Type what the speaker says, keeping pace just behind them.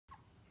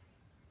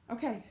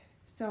Okay,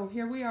 so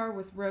here we are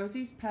with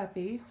Rosie's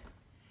puppies,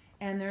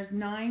 and there's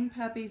 9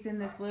 puppies in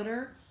this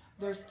litter.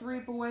 There's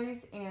 3 boys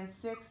and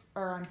 6,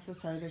 or I'm so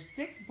sorry, there's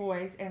 6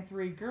 boys and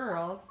 3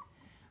 girls.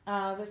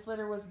 This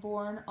litter was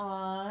born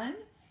on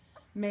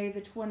May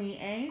the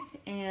 28th,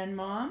 and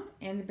Mom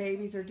and the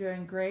babies are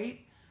doing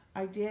great.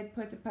 I did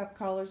put the pup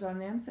collars on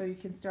them so you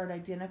can start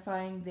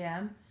identifying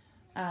them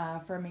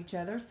from each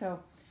other. So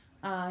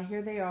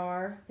here they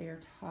are. They are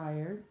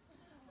tired.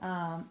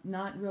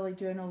 Not really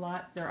doing a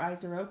lot. Their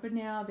eyes are open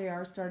now. They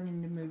are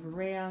starting to move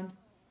around.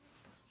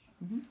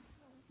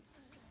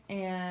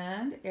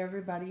 And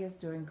everybody is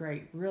doing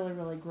great. Really,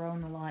 really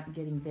growing a lot and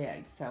getting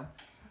big. So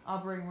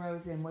I'll bring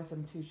Rose in with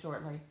them too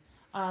shortly.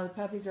 The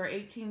puppies are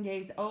 18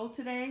 days old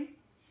today.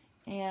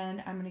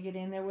 And I'm going to get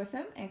in there with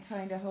them and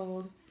kind of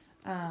hold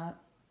a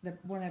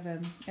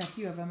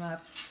few of them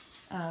up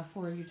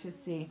for you to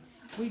see.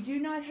 We do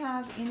not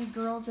have any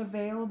girls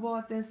available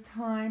at this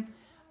time.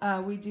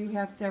 We do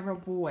have several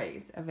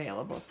boys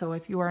available. So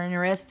if you are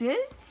interested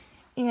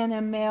in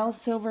a male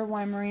silver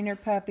Weimaraner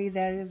puppy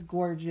that is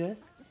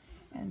gorgeous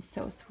and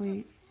so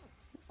sweet.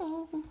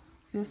 Oh,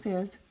 this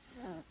is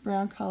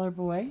brown collar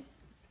boy.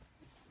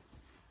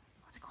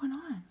 What's going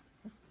on?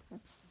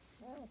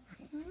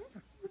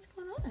 What's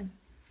going on?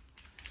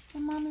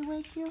 Can Mommy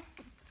wake you?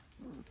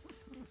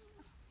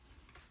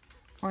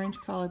 Orange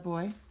collar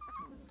boy.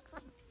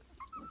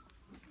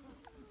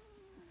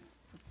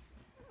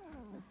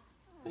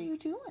 What are you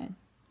doing?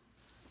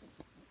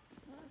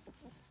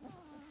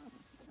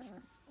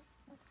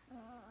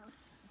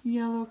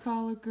 Yellow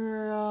collar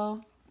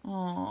girl.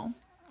 Aww.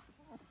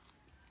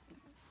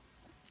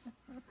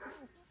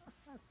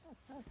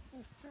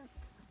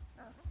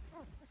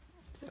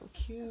 So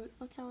cute.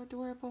 Look how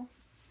adorable.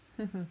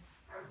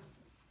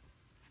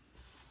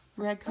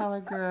 Red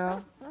collar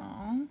girl.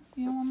 Oh,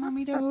 you don't want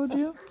Mommy to hold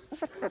you?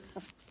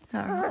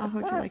 I'll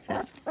hold you like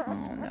that.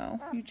 Oh no,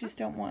 you just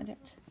don't want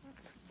it.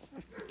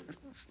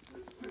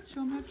 Let's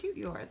show them how cute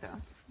you are, though.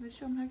 Let's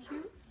show them how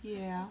cute.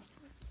 Yeah.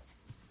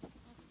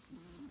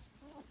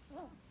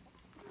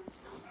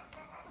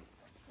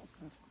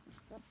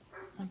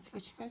 Let's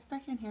get you guys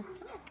back in here. Come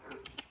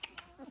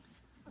here.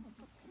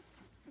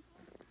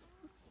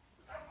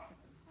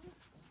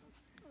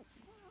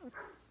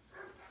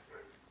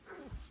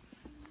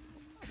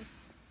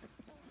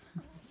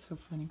 So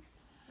funny.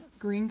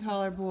 Green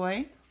collar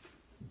boy.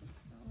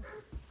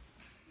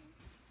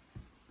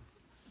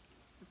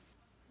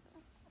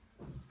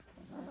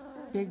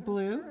 Big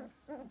blue.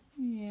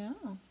 Yeah.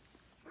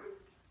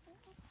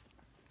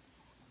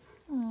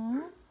 Aw,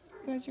 you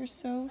guys are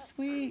so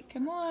sweet.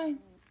 Come on.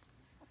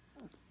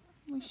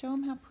 Can we show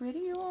them how pretty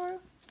you are?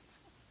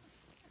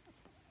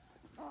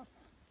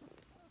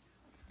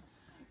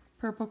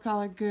 Purple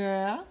collared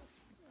girl.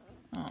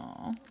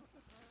 Aw.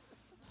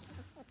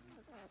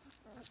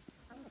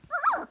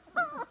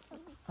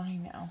 I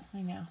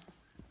know.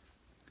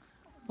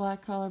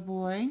 Black collar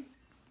boy.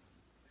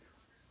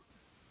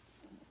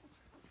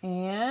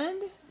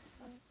 And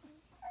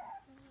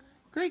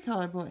gray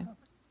collar boy.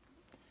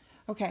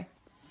 Okay,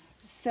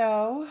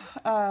 so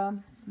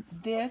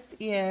this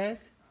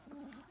is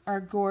our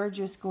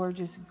gorgeous,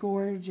 gorgeous,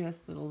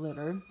 gorgeous little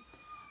litter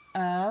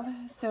of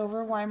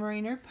silver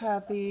Weimaraner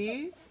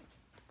puppies.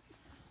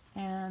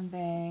 And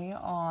they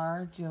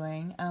are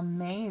doing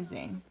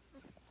amazing.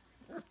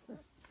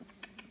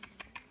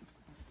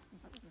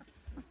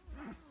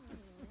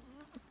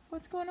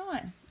 What's going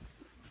on?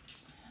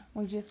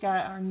 We just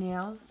got our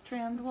nails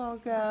trimmed while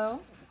ago.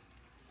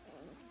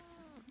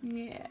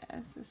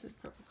 Yes, this is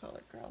purple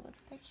colored girl. Look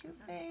at that cute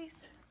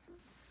face.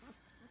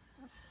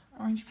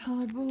 Orange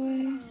colored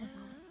boy.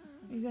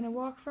 Are you gonna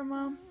walk for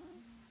Mom?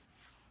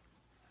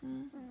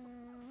 Okay,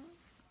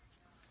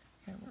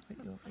 we'll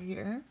put you over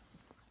here.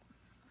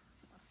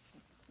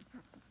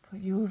 Put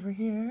you over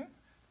here.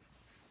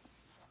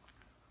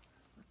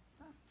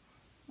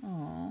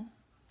 Aww.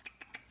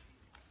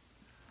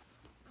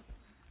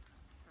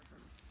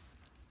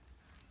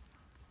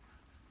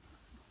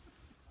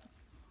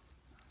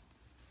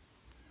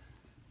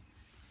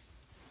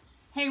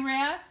 Hey,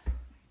 Red.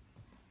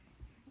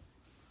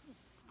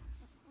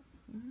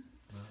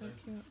 So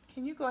cute.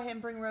 Can you go ahead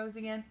and bring Rose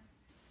again?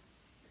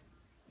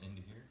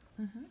 Into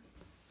here?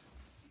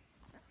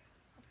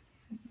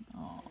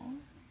 Oh,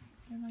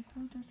 they're like,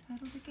 oh, just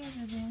huddle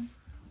together then.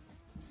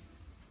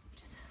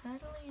 Just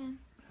huddle in.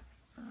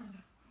 Come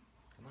on.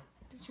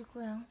 Did you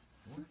growl?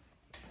 What?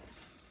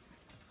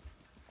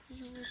 Did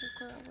you really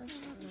growl?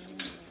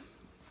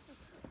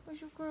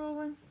 Where's your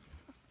growling?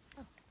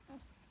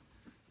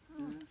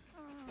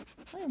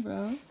 Hi,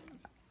 Rose.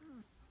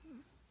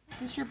 Is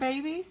this your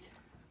babies?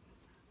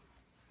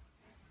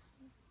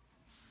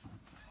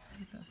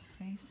 Look at those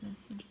faces.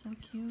 They're so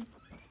cute.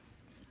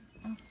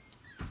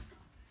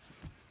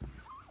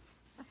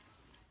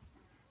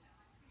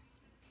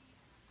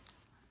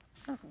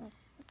 Oh.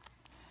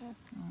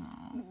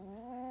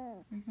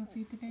 Are you going to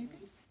feed the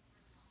babies?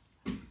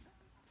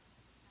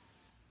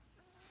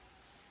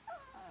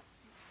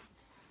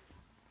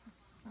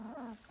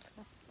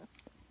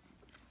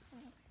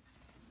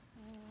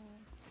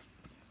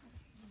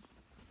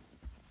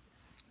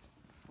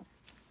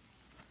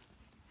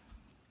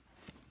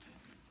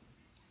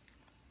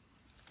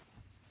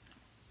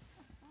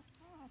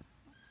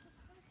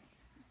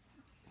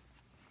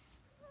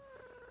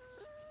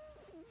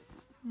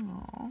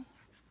 Aww.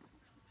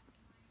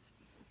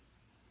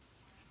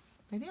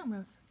 Lay down,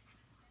 Rose.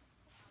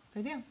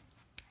 Lay down.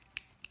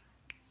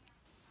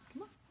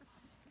 Come on.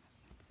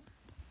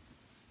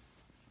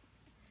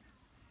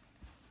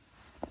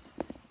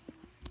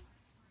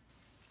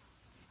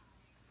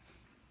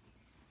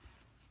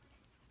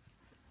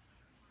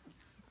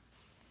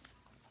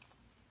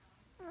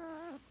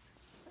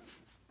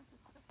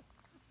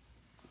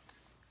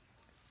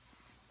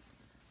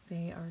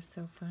 They are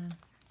so fun.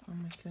 Oh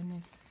my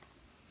goodness.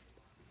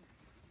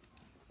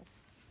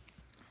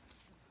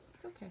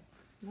 It's okay.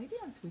 Lay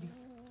down, sweetie.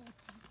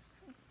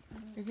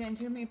 You're getting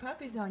too many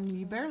puppies on you.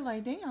 You better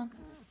lay down.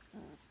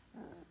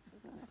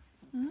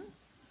 Hmm?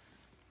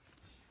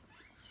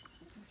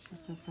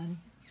 She's so funny.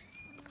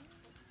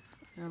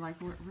 They're like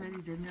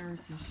ready to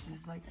nurse and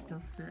she's like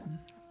still sitting.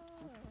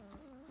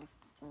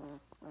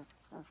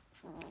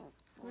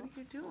 What are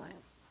you doing?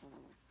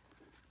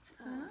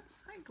 Huh?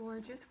 Hi,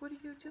 gorgeous. What are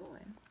you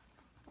doing?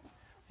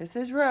 This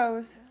is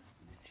Rose.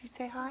 Did you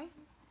say hi?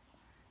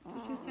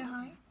 Did you say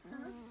hi?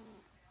 Huh?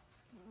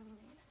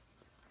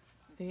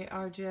 They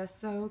are just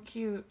so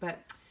cute. But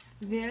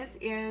this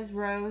is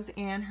Rose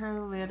and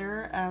her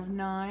litter of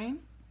 9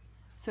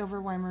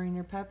 silver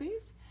Weimaraner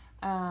puppies.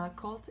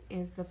 Colt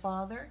is the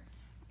father,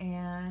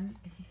 and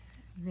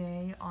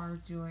they are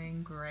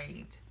doing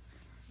great.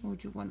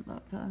 Would you want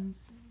that,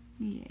 Puns?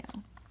 Yeah.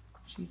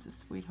 She's a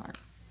sweetheart.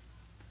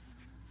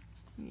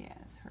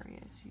 Yes, her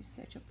is. She's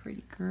such a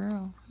pretty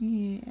girl.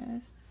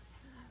 Yes.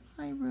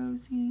 Hi,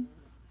 Rosie.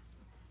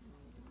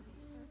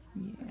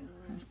 Yeah,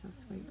 they're so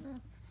sweet.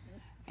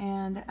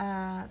 And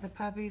the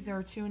puppies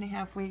are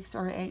 2.5 weeks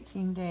or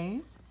 18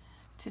 days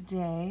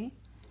today.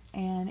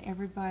 And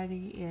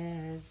everybody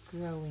is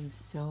growing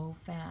so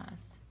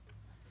fast.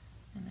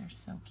 And they're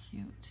so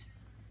cute.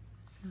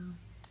 So,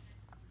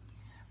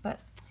 but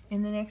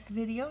in the next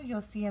video,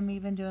 you'll see them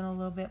even doing a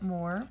little bit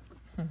more.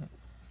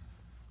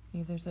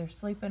 Either they're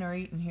sleeping or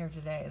eating here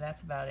today.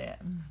 That's about it.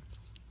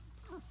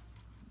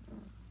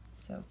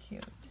 So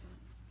cute.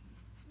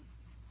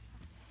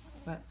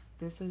 But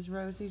this is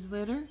Rosie's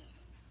litter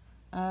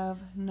of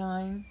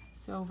 9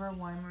 silver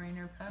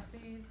Weimaraner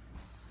puppies.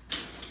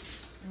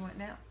 And what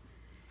now?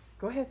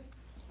 Go ahead.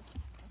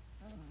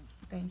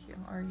 Thank you.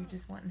 Or are you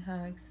just wanting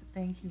hugs?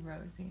 Thank you,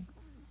 Rosie.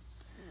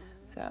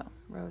 So,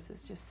 Rose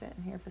is just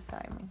sitting here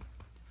beside me.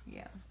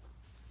 Yeah.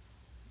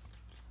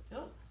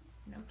 Oh,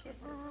 no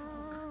kisses.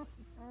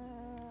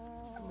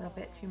 Just a little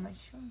bit too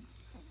much.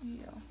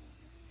 Yeah.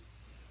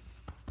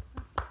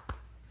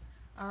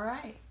 All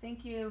right.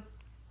 Thank you.